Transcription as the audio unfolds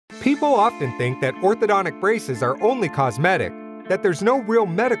People often think that orthodontic braces are only cosmetic, that there's no real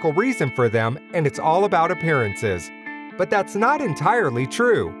medical reason for them and it's all about appearances. But that's not entirely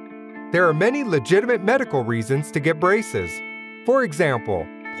true. There are many legitimate medical reasons to get braces. For example,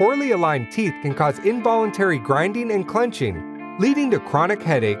 poorly aligned teeth can cause involuntary grinding and clenching, leading to chronic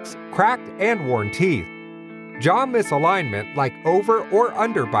headaches, cracked and worn teeth. Jaw misalignment, like over or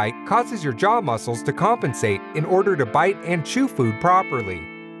underbite, causes your jaw muscles to compensate in order to bite and chew food properly.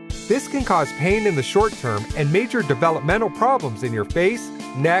 This can cause pain in the short term and major developmental problems in your face,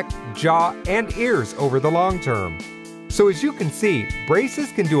 neck, jaw, and ears over the long term. So as you can see,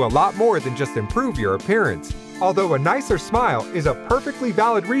 braces can do a lot more than just improve your appearance, although a nicer smile is a perfectly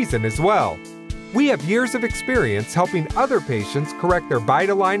valid reason as well. We have years of experience helping other patients correct their bite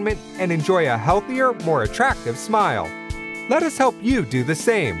alignment and enjoy a healthier, more attractive smile. Let us help you do the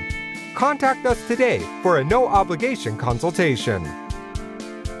same. Contact us today for a no-obligation consultation.